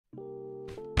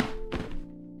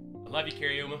Love you,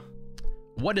 Kiryuma.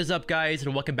 What is up, guys,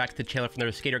 and welcome back to the channel for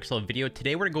another Skater XL video.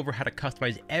 Today we're gonna go over how to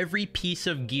customize every piece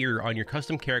of gear on your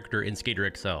custom character in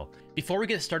Skater XL. Before we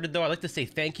get started though, I'd like to say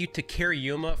thank you to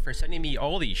Kiryuma for sending me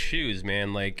all these shoes,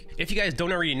 man. Like, if you guys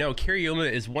don't already know,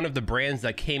 Kiryuma is one of the brands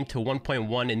that came to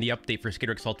 1.1 in the update for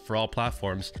Skater XL for all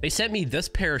platforms. They sent me this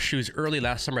pair of shoes early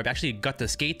last summer. I've actually got to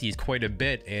skate these quite a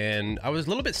bit, and I was a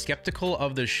little bit skeptical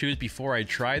of the shoes before I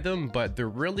tried them, but they're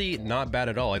really not bad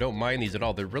at all. I don't mind these at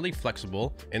all. They're really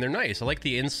flexible, and they're nice. I like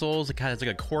the insoles. It kind of has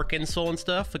like a cork insole and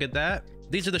stuff. Look at that.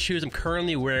 These are the shoes I'm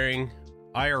currently wearing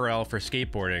IRL for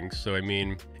skateboarding. So I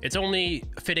mean, it's only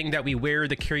fitting that we wear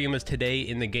the Kiryumas today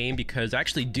in the game because I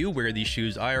actually do wear these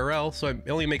shoes IRL, so it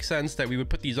only makes sense that we would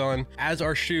put these on as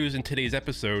our shoes in today's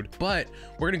episode. But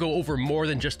we're gonna go over more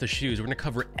than just the shoes. We're gonna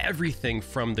cover everything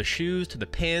from the shoes to the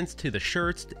pants to the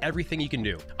shirts to everything you can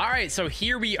do. All right, so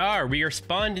here we are. We are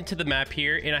spawned into the map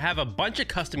here, and I have a bunch of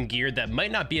custom gear that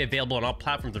might not be available on all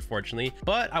platforms, unfortunately,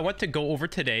 but I want to go over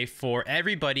today for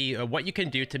everybody what you can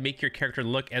do to make your character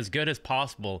look as good as possible.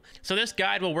 So this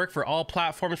guide will work for all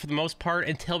platforms for the most part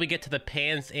until we get to the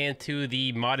pants and to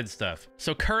the modded stuff.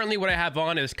 So currently what I have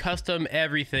on is custom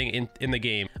everything in the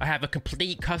game. I have a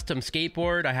complete custom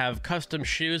skateboard. I have custom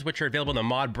shoes, which are available in the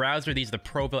mod browser. These are the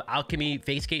Proville Alchemy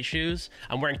face skate shoes.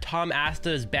 I'm wearing Tom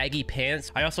Asta's baggy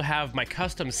pants. I also have my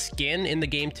custom skin in the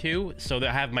game too. So that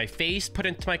I have my face put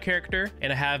into my character,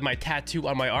 and I have my tattoo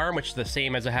on my arm, which is the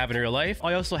same as I have in real life.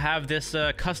 I also have this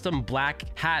custom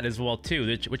black hat as well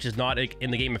too, which is not in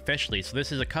the game officially. So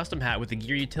this is a custom hat with the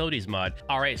Gear Utilities mod.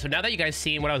 All right, so now that you guys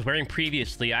seen what I was wearing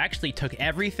previously, I actually took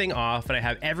everything off and I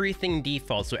have everything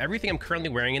default. So everything I'm currently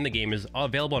wearing in the game is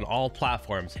available on all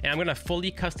platforms. And I'm gonna fully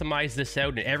customize this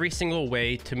out in every single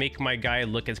way to make my guy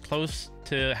look as close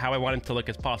to how I want him to look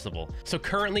as possible. So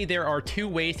currently there are two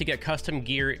ways to get custom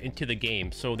gear into the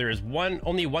game. So there is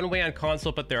only one way on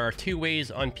console, but there are two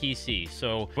ways on PC.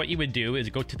 So what you would do is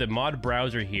go to the mod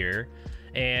browser here,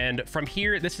 and from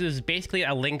here, this is basically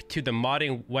a link to the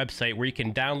modding website where you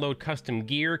can download custom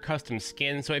gear, custom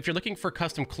skins. So if you're looking for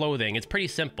custom clothing, it's pretty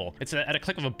simple. It's at a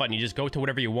click of a button. You just go to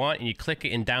whatever you want and you click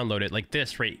it and download it, like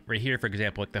this right here, for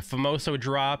example, like the Famoso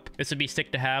drop. This would be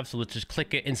sick to have, so let's just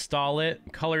click it, install it.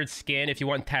 Colored skin if you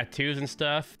want tattoos and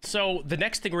stuff. So the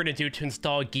next thing we're gonna do to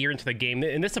install gear into the game,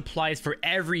 and this applies for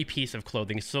every piece of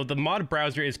clothing. So the mod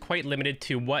browser is quite limited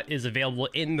to what is available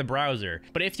in the browser.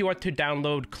 But if you want to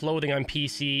download clothing on PC,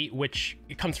 which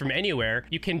it comes from anywhere,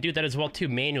 you can do that as well too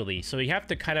manually. So you have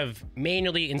to kind of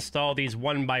manually install these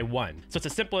one by one. So it's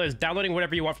as simple as downloading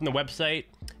whatever you want from the website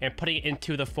and putting it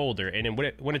into the folder. And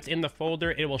then when it's in the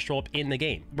folder, it will show up in the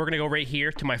game. We're gonna go right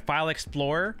here to my file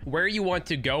explorer. Where you want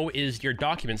to go is your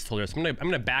documents folder. So I'm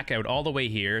gonna back out all the way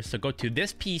here. So go to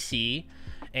this PC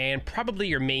and probably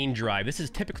your main drive. This is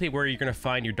typically where you're gonna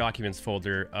find your documents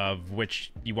folder of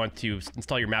which you want to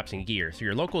install your maps and gear. So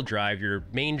your local drive, your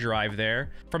main drive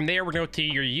there. From there, we're gonna go to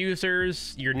your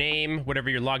users, your name, whatever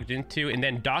you're logged into, and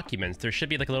then documents. There should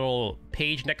be like a little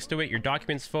page next to it, your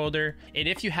documents folder. And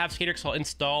if you have Skater XL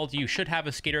installed, you should have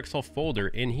a Skater XL folder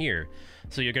in here.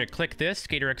 So you're gonna click this,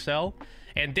 Skater XL,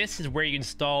 and this is where you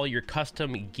install your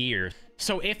custom gear.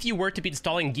 So if you were to be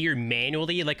installing gear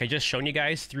manually, like I just shown you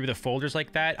guys through the folders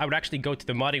like that, I would actually go to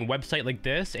the modding website like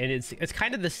this, and it's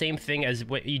kind of the same thing as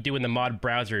what you do in the mod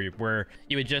browser, where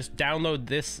you would just download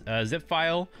this zip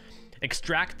file,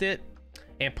 extract it,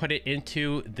 and put it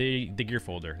into the gear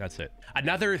folder. That's it.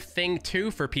 Another thing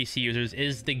too for PC users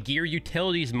is the Gear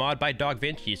Utilities mod by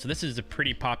DawgVinci. So this is a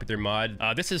pretty popular mod.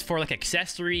 This is for like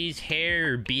accessories,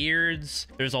 hair, beards.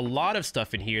 There's a lot of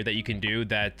stuff in here that you can do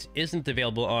that isn't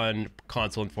available on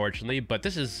console, unfortunately, but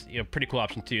this is a pretty cool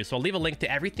option too. So I'll leave a link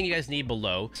to everything you guys need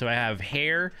below. So I have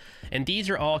hair, and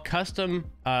these are all custom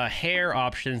hair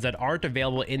options that aren't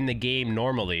available in the game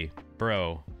normally.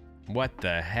 Bro, what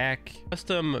the heck?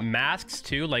 Custom masks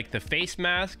too, like the face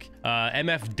mask,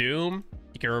 MF Doom.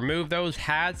 You can remove those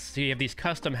hats. So you have these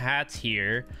custom hats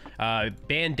here.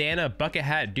 Bandana, bucket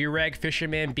hat, do-rag,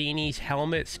 fisherman beanies,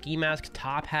 helmet, ski mask,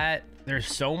 top hat. There's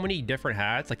so many different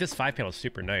hats. Like this 5-panel is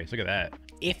super nice. Look at that.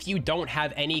 If you don't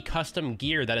have any custom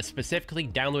gear that is specifically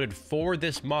downloaded for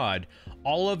this mod,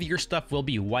 all of your stuff will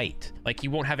be white. Like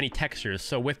you won't have any textures.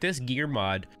 So with this gear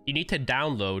mod, you need to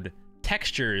download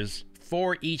textures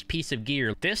for each piece of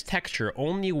gear. This texture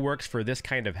only works for this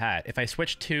kind of hat. If I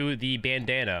switch to the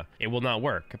bandana, it will not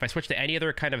work. If I switch to any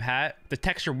other kind of hat, the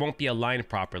texture won't be aligned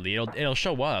properly. It'll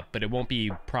show up, but it won't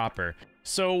be proper.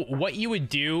 So what you would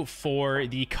do for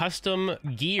the custom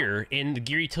gear in the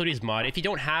gear utilities mod, if you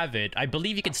don't have it, I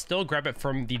believe you can still grab it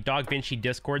from the DawgVinci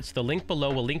Discord. So the link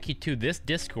below will link you to this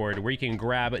Discord where you can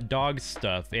grab Dawg's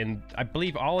stuff. And I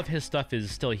believe all of his stuff is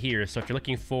still here. So if you're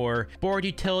looking for board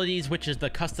utilities, which is the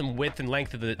custom width and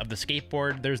length of the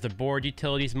skateboard, there's the board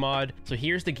utilities mod. So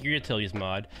here's the gear utilities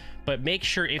mod. But make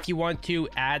sure if you want to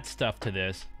add stuff to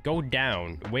this, go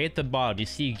down way at the bottom. You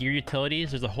see gear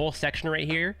utilities. There's a whole section right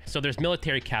here. So there's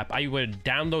military cap. I would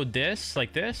download this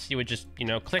like this. You would just, you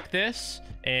know, click this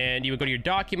and you would go to your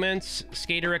documents,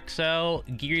 Skater XL,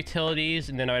 gear utilities,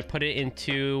 and then I would put it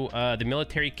into the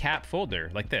military cap folder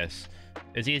like this.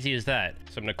 As easy as that.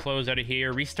 So I'm gonna close out of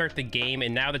here, restart the game,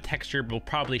 and now the texture will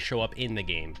probably show up in the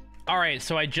game. All right,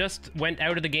 so I just went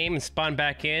out of the game and spawned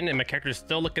back in, and my character's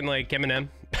still looking like Eminem.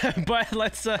 But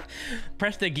let's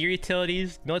press the gear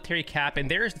utilities, military cap, and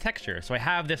there's the texture. So I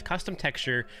have this custom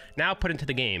texture now put into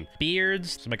the game.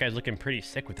 Beards, so my guy's looking pretty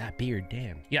sick with that beard,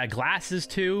 damn. You got glasses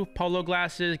too, polo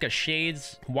glasses, got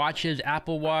shades, watches,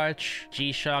 Apple Watch,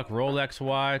 G-Shock, Rolex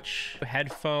watch,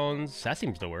 headphones, that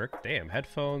seems to work. Damn,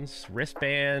 headphones,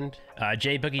 wristband,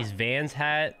 J Boogie's Vans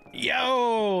hat.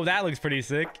 Yo, that looks pretty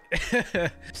sick.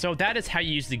 So that is how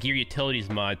you use the gear utilities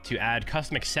mod to add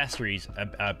custom accessories,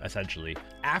 essentially.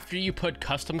 After you put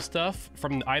custom stuff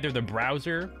from either the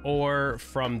browser or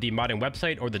from the modding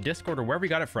website or the Discord or wherever you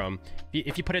got it from,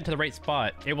 if you put it into the right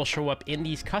spot, it will show up in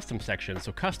these custom sections.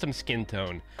 So custom skin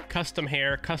tone, custom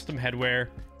hair, custom headwear,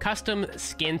 custom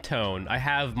skin tone. I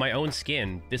have my own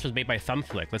skin. This was made by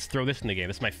Thumbflick. Let's throw this in the game.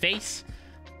 This is my face.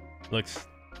 Looks,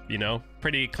 you know,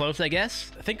 pretty close, I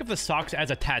guess. Think of the socks as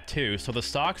a tattoo. So the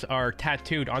socks are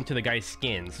tattooed onto the guy's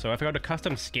skin. So if I go to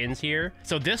custom skins here,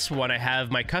 so this one I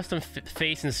have my custom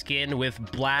face and skin with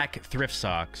black thrift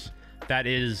socks. That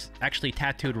is actually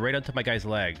tattooed right onto my guy's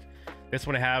leg. This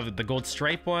one I have the gold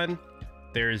stripe one.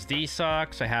 There's these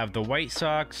socks. I have the white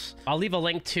socks. I'll leave a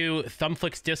link to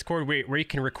Thumbflick's Discord where you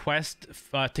can request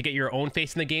to get your own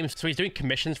face in the game. So he's doing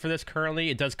commissions for this currently.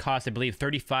 It does cost, I believe,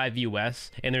 35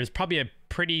 US. And there's probably a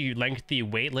pretty lengthy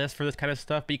wait list for this kind of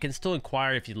stuff, but you can still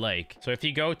inquire if you'd like. So if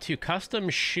you go to custom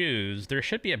shoes, there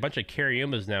should be a bunch of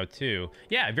Karyumas now too.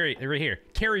 Yeah, right here.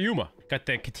 Karyuma. Got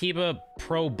the Katiba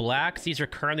Pro Blacks. These are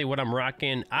currently what I'm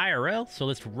rocking IRL. So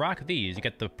let's rock these. You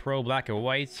got the Pro Black and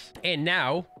Whites. And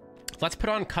now, let's put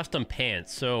on custom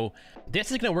pants. So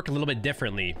this is gonna work a little bit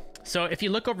differently. So if you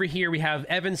look over here, we have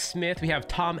Evan Smith, we have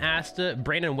Tom Asta,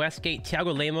 Brandon Westgate,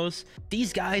 Thiago Lemos.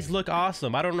 These guys look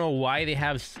awesome. I don't know why they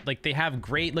have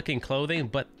great looking clothing,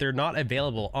 but they're not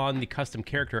available on the custom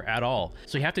character at all.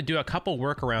 So you have to do a couple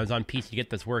workarounds on PC to get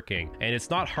this working. And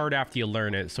it's not hard after you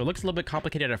learn it. So it looks a little bit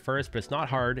complicated at first, but it's not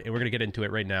hard. And we're gonna get into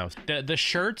it right now. The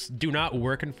shirts do not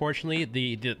work, unfortunately.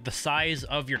 The size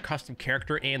of your custom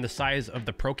character and the size of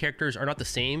the pro characters are not the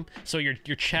same. So your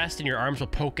chest and your arms will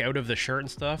poke out of the shirt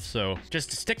and stuff. So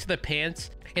just stick to the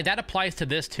pants, and that applies to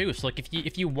this too. So like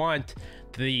if you want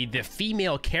the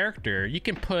female character, you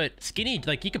can put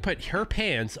you can put her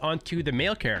pants onto the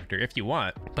male character if you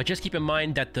want, but just keep in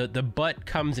mind that the butt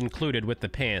comes included with the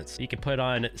pants. You can put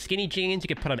on skinny jeans,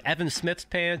 you can put on Evan Smith's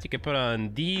pants, you can put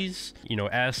on these, you know,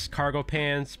 S cargo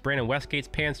pants. Brandon Westgate's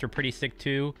pants are pretty sick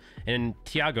too, and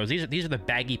Thiago's. These are the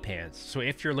baggy pants. So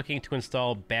if you're looking to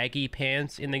install baggy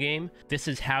pants in the game, this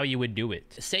is how you would do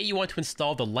it. Say you want to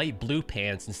install the light blue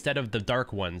pants instead of the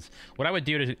dark ones. What I would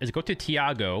do is go to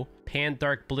Thiago, pant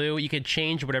dark blue. You can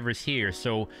change whatever's here.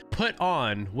 So put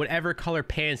on whatever color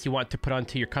pants you want to put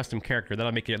onto your custom character.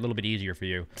 That'll make it a little bit easier for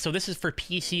you. So this is for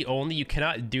PC only. You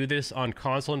cannot do this on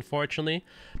console, unfortunately,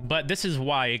 but this is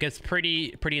why it gets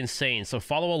pretty insane. So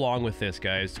follow along with this,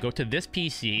 guys. Go to this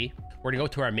PC. We're gonna go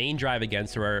to our main drive again,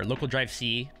 so our local drive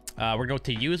C. We're gonna go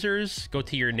to users, go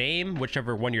to your name,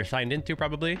 whichever one you're signed into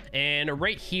probably. And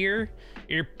right here,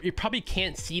 you probably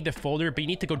can't see the folder, but you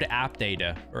need to go to app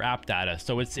data or app data.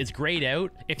 So it's grayed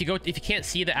out. If you can't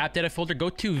see the app data folder, go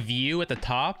to view at the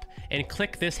top and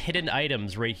click this hidden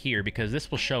items right here, because this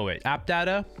will show it. App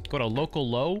data, go to local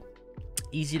low,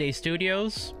 Easy Day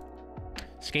Studios,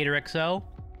 Skater XL,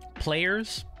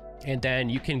 players, and then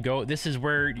you can go, this is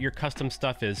where your custom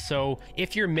stuff is. So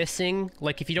if you're missing,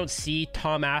 like if you don't see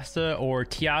Tom Asta or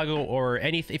Thiago or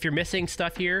anything, if you're missing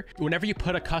stuff here, whenever you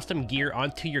put a custom gear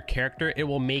onto your character, it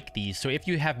will make these. So if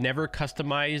you have never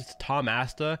customized Tom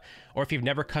Asta, or if you've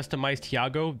never customized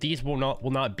Thiago, these will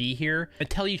not be here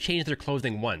until you change their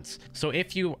clothing once. So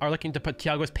if you are looking to put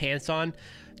Thiago's pants on,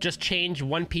 just change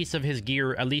one piece of his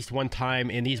gear at least one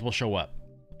time and these will show up.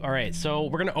 All right, so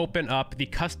we're gonna open up the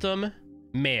custom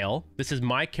male. This is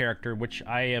my character, which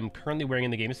I am currently wearing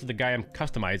in the game. This is the guy I'm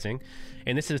customizing,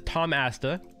 and this is Tom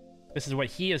Asta. This is what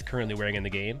he is currently wearing in the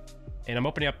game. And I'm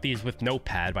opening up these with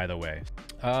Notepad, by the way.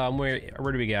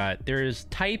 Where do we got? There's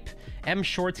type M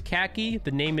shorts khaki.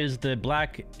 The name is the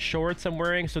black shorts I'm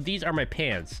wearing. So these are my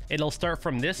pants. It'll start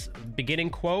from this beginning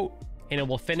quote and it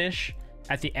will finish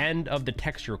at the end of the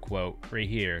texture quote right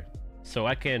here. So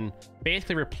I can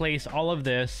basically replace all of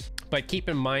this, but keep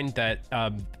in mind that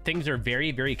things are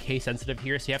very, very case sensitive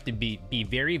here. So you have to be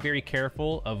very, very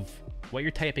careful of what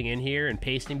you're typing in here and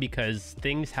pasting because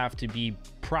things have to be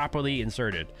properly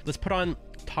inserted. Let's put on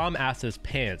Tom Ass's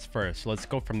pants first. So let's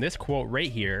go from this quote right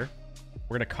here.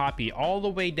 We're gonna copy all the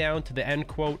way down to the end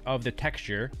quote of the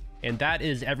texture. And that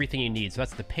is everything you need. So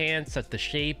that's the pants, that's the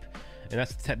shape, and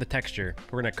that's the texture.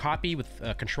 We're gonna copy with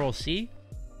Control C.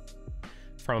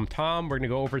 From Tom, we're gonna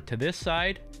go over to this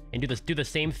side and do the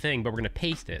same thing, but we're gonna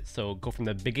paste it. So go from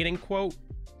the beginning quote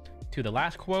to the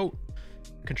last quote,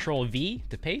 Control V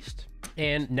to paste.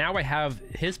 And now I have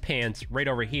his pants right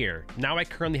over here. Now I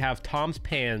currently have Tom's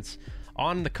pants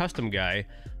on the custom guy,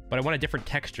 but I want a different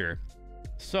texture.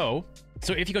 So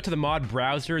if you go to the mod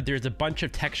browser, there's a bunch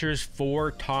of textures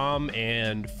for Tom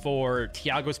and for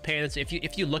Tiago's pants.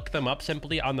 If you look them up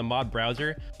simply on the mod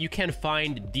browser, you can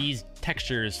find these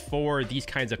textures for these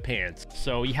kinds of pants.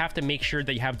 So you have to make sure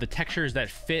that you have the textures that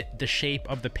fit the shape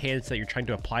of the pants that you're trying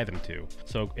to apply them to.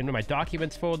 So into my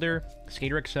documents folder,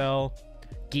 Skater XL,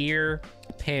 gear,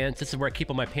 pants. This is where I keep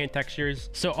all my pant textures.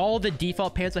 So all the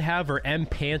default pants I have are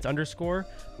mpants_,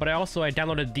 but I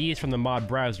downloaded these from the mod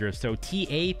browser. So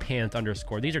TA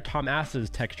pants_. These are Tom Ass's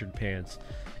textured pants.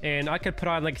 And I could put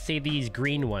on, like, say, these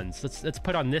green ones. Let's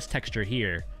put on this texture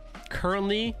here.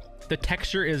 Currently, the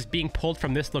texture is being pulled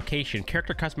from this location,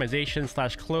 character customization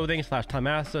 / clothing / Tom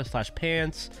Assa /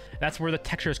 pants. That's where the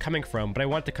texture is coming from, but I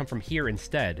want it to come from here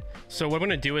instead. So what I'm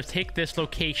gonna do is take this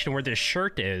location where this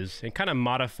shirt is and kind of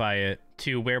modify it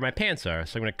to where my pants are.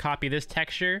 So I'm gonna copy this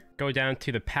texture, go down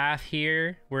to the path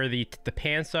here where the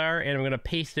pants are, and I'm gonna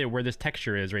paste it where this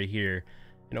texture is right here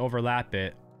and overlap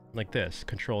it like this.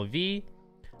 Control V.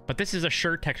 But this is a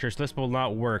shirt texture, so this will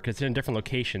not work. It's in a different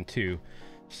location too.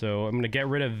 So I'm gonna get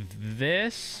rid of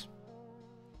this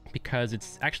because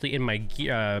it's actually in my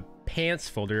pants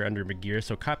folder under my gear.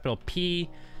 So capital P,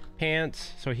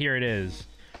 pants. So here it is.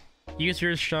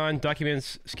 Users, Sean,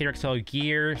 documents, Skater XL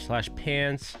gear /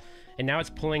 pants. And now it's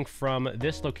pulling from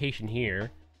this location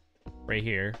here, right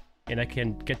here. And I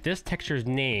can get this texture's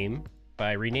name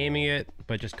by renaming it,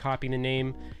 but just copying the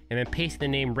name and then pasting the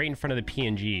name right in front of the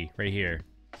PNG right here.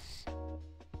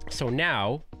 So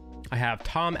now I have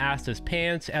Tom Ass's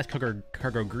pants, S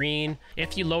cargo green.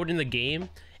 If you load in the game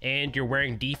and you're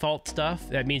wearing default stuff,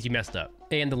 that means you messed up.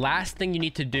 And the last thing you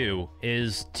need to do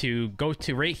is to go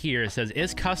to right here. It says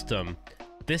is custom.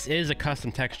 This is a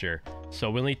custom texture. So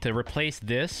we'll need to replace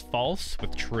this false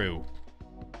with true,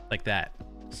 like that.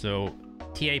 So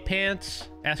TA pants,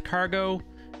 S cargo,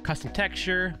 custom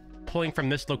texture, pulling from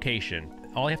this location.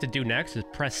 All you have to do next is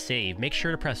press save. Make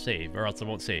sure to press save or else it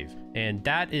won't save. And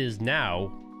that is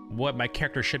now what my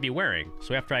character should be wearing.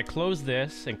 So after I close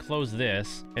this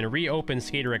and reopen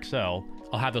Skater XL,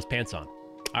 I'll have those pants on.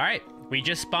 All right, we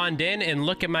just spawned in and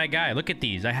look at my guy. Look at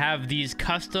these. I have these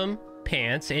custom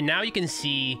pants and now you can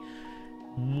see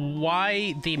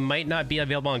why they might not be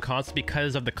available on console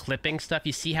because of the clipping stuff.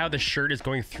 You see how the shirt is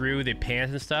going through the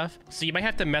pants and stuff? So you might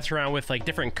have to mess around with like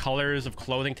different colors of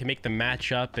clothing to make them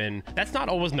match up, and that's not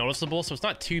always noticeable, so it's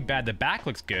not too bad. The back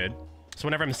looks good. So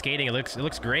whenever I'm skating, it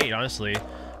looks great, honestly.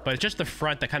 But it's just the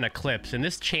front that kind of clips, and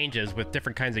this changes with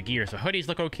different kinds of gear. So hoodies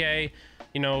look okay.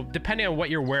 You know, depending on what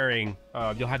you're wearing,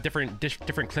 you'll have different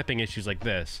clipping issues like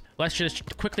this. Let's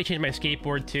just quickly change my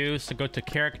skateboard too. So go to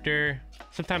character.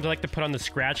 Sometimes I like to put on the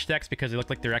scratch decks because they look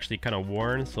like they're actually kind of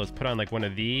worn. So let's put on like one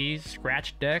of these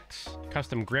scratch decks.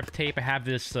 Custom grip tape. I have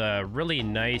this really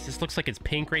nice, this looks like it's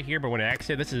pink right here, but when I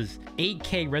exit, this is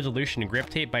 8K resolution grip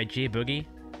tape by Baggy.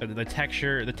 The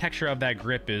texture of that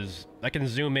grip is, I can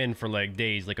zoom in for like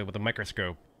days, like with a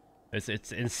microscope.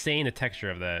 It's insane, the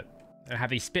texture of that. I have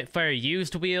these Spitfire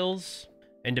used wheels,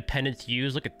 Independence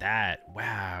used. Look at that.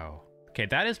 Wow. Okay,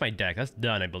 that is my deck. That's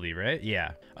done, I believe, right?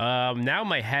 Yeah. Now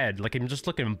my head, like I'm just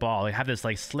looking bald. I have this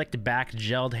like slicked back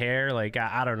gelled hair. Like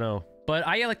I don't know, but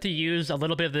I like to use a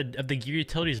little bit of the Gear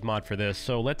Utilities mod for this.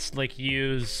 So let's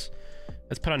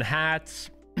put on hats.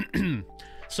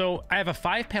 So I have a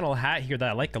 5-panel hat here that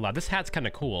I like a lot. This hat's kind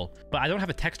of cool, but I don't have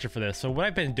a texture for this. So what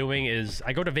I've been doing is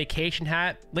I go to vacation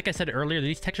hat. Like I said earlier,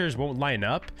 these textures won't line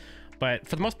up, but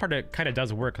for the most part, it kind of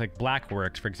does work. Like black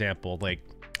works, for example. Like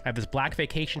I have this black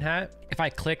vacation hat. If I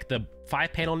click the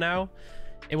 5-panel now,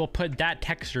 it will put that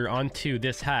texture onto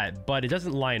this hat, but it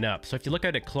doesn't line up. So if you look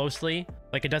at it closely,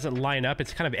 like it doesn't line up.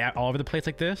 It's kind of all over the place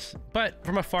like this, but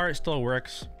from afar, it still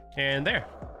works. And there.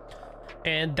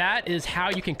 And that is how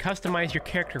you can customize your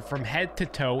character from head to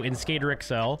toe in Skater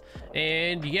XL.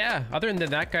 And yeah, other than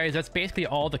that, guys, that's basically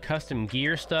all the custom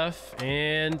gear stuff.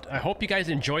 And I hope you guys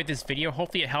enjoyed this video.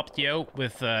 Hopefully it helped you out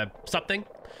with something.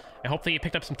 And hopefully you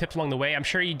picked up some tips along the way. I'm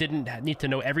sure you didn't need to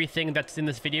know everything that's in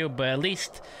this video, but at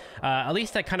least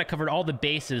I kind of covered all the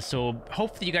bases. So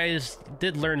hopefully you guys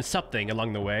did learn something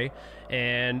along the way.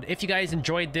 And if you guys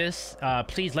enjoyed this,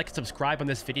 please like and subscribe on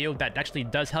this video. That actually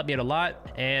does help me out a lot.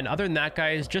 And other than that,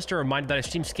 guys, just a reminder that I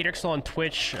stream Skater XL on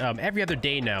Twitch every other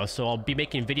day now. So I'll be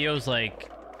making videos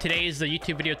like today's the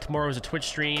YouTube video, tomorrow's a Twitch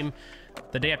stream.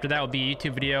 The day after that will be a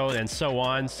YouTube video, and so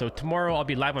on. So tomorrow I'll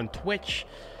be live on Twitch.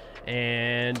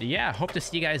 And yeah, hope to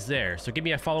see you guys there. So give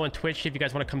me a follow on Twitch if you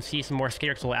guys want to come see some more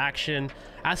Skater XL action,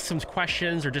 ask some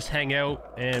questions, or just hang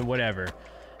out and whatever.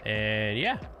 And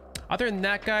yeah, other than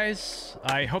that, guys,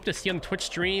 I hope to see you on the Twitch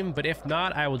stream, but if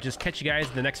not, I will just catch you guys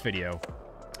in the next video.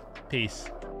 Peace.